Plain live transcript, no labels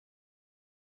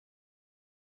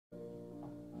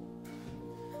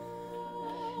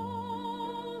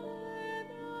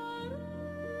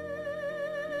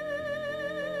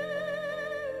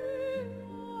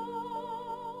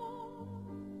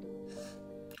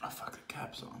Oh fuck, the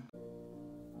cap's on.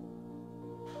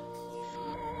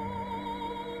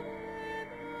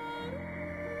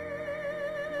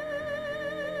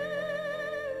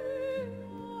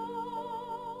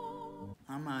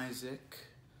 I'm Isaac.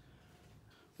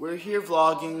 We're here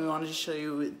vlogging. We wanted to show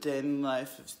you the day in the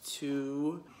life of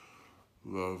two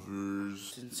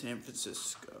lovers in San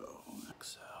Francisco.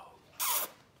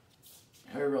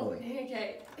 How are you rolling?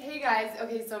 Okay. Hey guys.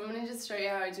 Okay, so I'm gonna just show you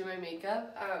how I do my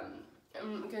makeup.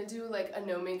 I'm gonna do like a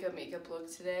no makeup look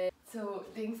today. So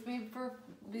thanks babe for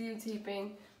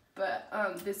videotaping. But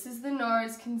this is the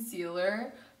NARS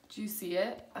concealer. Do you see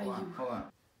it? Hold on.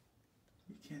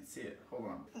 You can't see it. Hold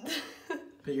on.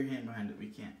 Put your hand behind it. We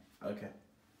can't. Okay.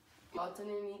 Dots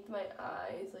underneath my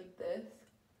eyes like this.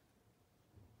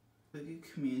 Look at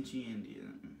Comanche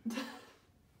Indian.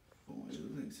 Oh, it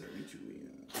looks like sorry, Julia.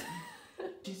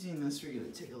 She's seen this. We're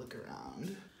gonna take a look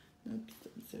around. Oops,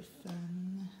 that's so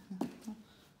fun.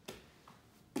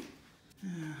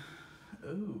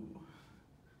 Oh,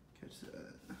 catch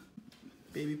that.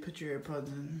 Baby, put your AirPods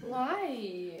in.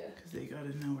 Why? Because they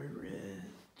gotta know we're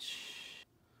rich.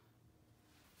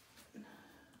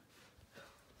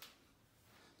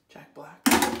 Jack Black.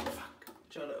 Fuck.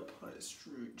 Try to apply it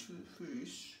straight to the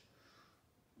face.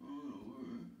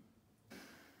 Oh.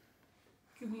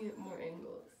 Give me more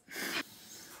angles.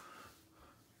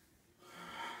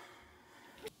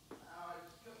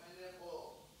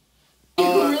 You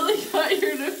really got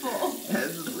your nipple.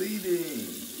 It's bleeding.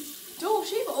 Don't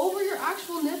shave over your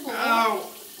actual nipple. Ow.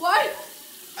 Why?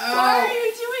 Ow. Why are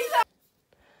you doing that?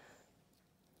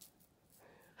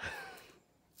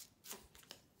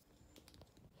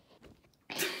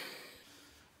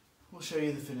 We'll show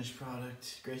you the finished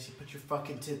product. Gracie, put your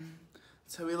fucking tit.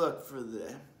 That's how we look for the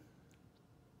day.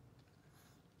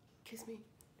 Kiss me.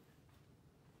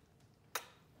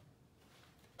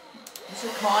 Mr.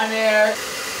 Connor.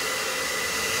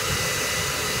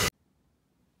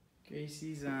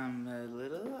 Gracie's a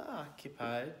little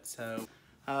occupied, so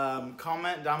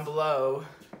comment down below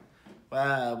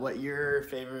what your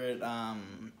favorite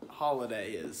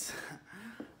holiday is.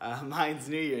 Mine's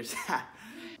New Year's.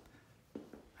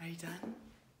 Are you done?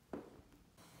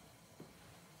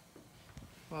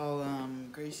 While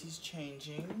Gracie's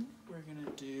changing, we're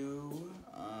gonna do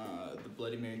the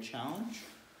Bloody Mary challenge.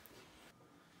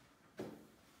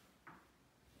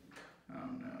 Oh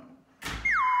no.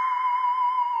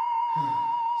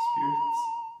 Spirits.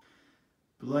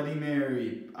 Bloody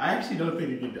Mary. I actually don't think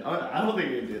you can do. I don't think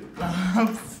you can do it.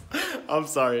 I'm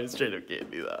sorry, I straight up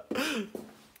can't do that.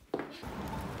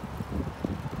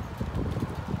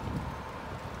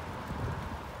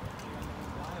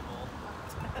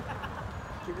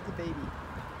 Give it the baby.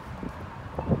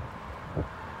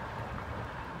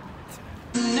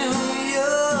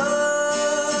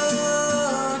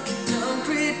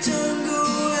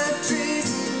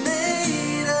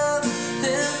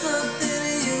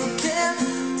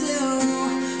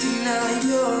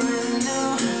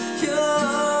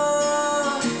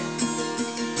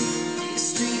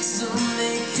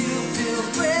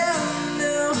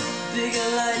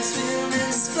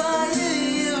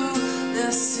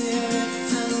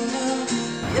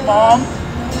 Mom.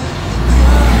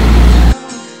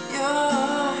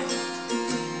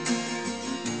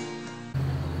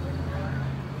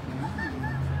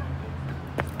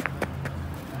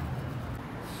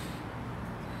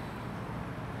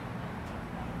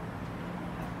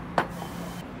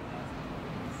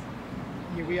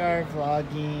 Here we are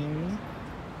vlogging.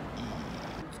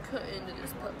 Let's cut into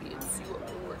this puppy and see what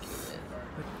we're working with.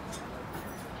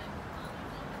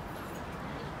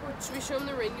 Should we show him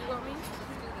the ring you got me?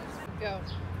 Go.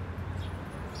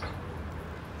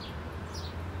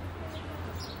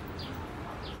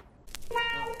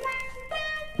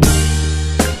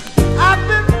 I've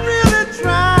been really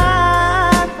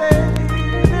trying, baby.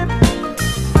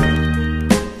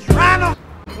 Trying to.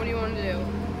 What do you want to do?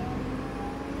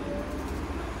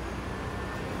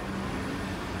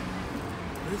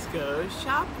 Let's go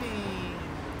shopping.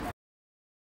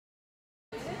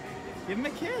 Give him a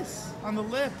kiss on the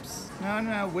lips.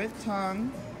 No, with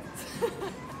tongue.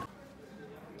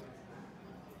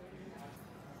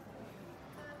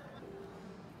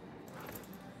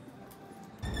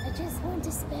 I just want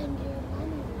to spend your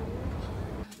money.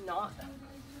 Not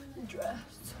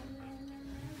dressed.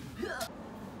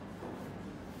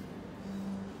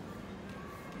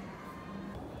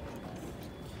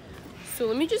 So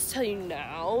let me just tell you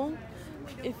now,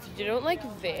 if you don't like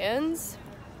Vans,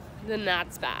 then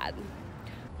that's bad.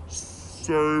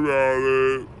 Sorry about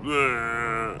it.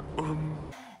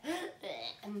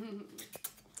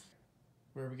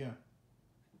 Where are we going?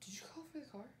 Did you call for the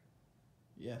car?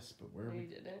 Yes, but where? No, you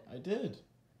didn't. I did.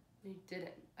 No, you didn't.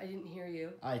 I didn't hear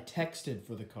you. I texted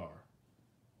for the car.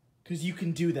 Because you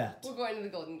can do that. We're going to the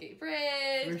Golden Gate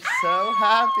Bridge. We're so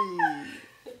happy.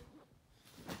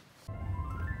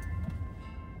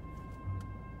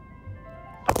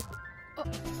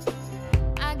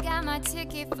 I got my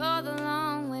ticket for the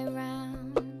long way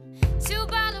round. 2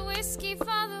 bottle whiskey for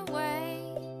the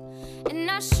way. And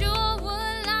I sure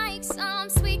would like some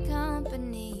sweet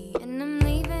company. And I'm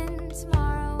leaving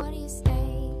tomorrow. What do you say?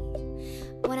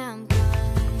 When I'm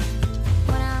gone,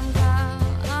 when I'm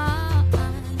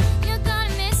gone, you're gonna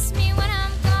miss me when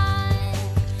I'm gone.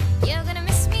 You're gonna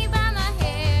miss me by my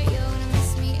hair. You're gonna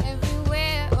miss me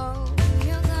everywhere. Oh,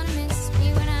 you're gonna miss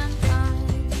me when I'm gone.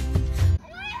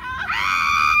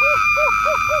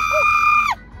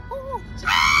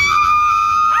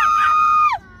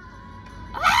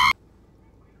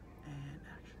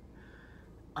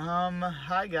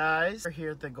 Hi guys. We're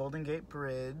here at the Golden Gate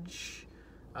Bridge.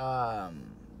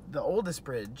 The oldest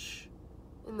bridge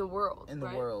In the world. in the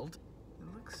right? world. It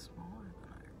looks smaller than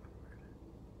I remembered.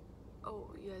 Oh,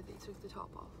 yeah, they took the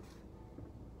top off.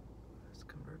 It's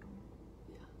convertible.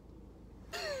 Yeah.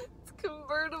 It's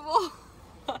convertible.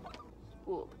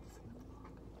 Cool.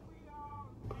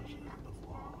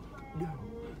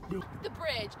 The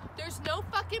bridge. There's no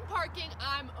fucking parking.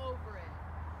 I'm over it.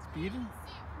 It's beautiful.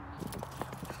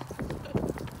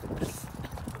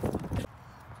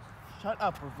 Shut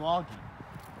up, we're vlogging.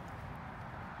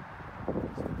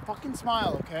 Fucking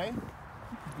smile, okay?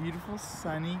 Beautiful,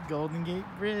 sunny Golden Gate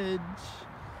Bridge.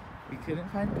 We couldn't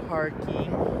find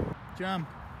parking. Jump.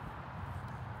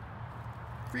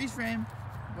 Freeze frame.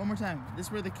 One more time. This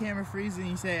is where the camera freezes and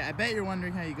you say, I bet you're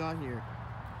wondering how you got here.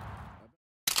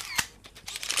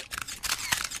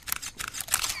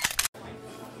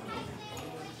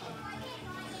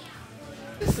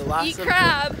 Eat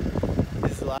crab.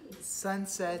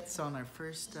 Sunsets on our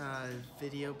first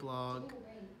video blog.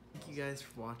 Thank you guys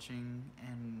for watching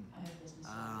and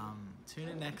tune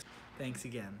in next. Thanks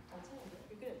again.